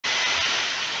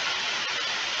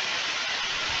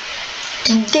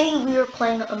Today we are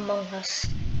playing Among Us.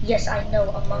 Yes, I know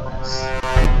Among Us.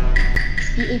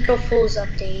 It's the April Fool's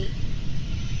update.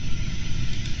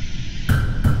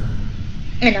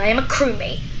 And I am a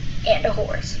crewmate and a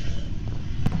horse.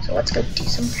 So let's go do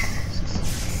some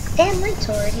tasks. And light's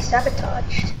already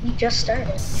sabotaged. We just started.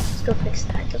 Let's go fix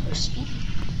that because we're speeding.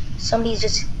 Somebody's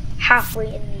just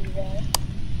halfway in the wall.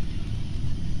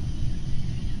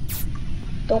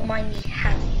 Don't mind the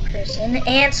half person.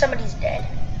 And somebody's dead.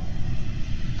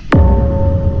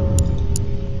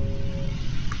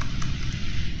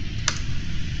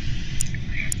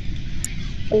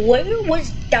 Where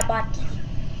was the body?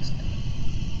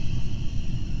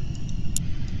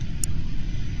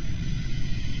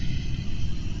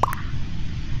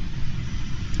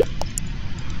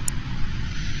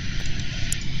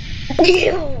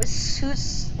 Ew,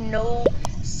 Sus, no,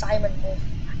 Simon Wolf.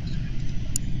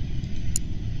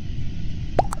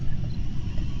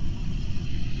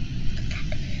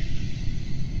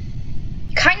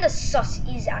 Kinda sus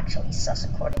is actually sus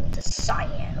according to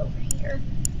Cyan over here.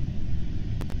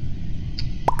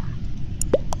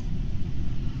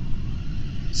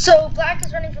 So Black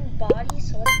is running from body,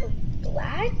 so let's go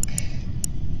Black.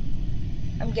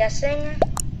 I'm guessing.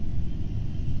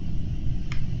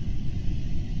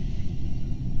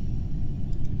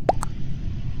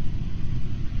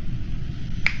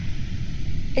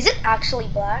 Is it actually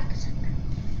Black?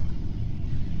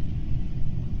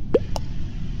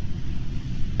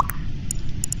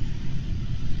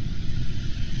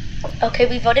 Okay,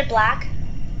 we voted Black.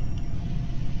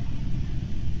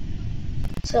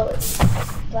 So it's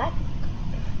Black.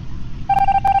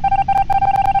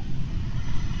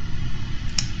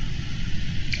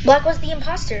 Black was the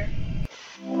imposter.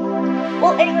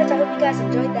 Well, anyways, I hope you guys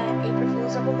enjoyed that April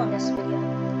Fool's of Among Us video.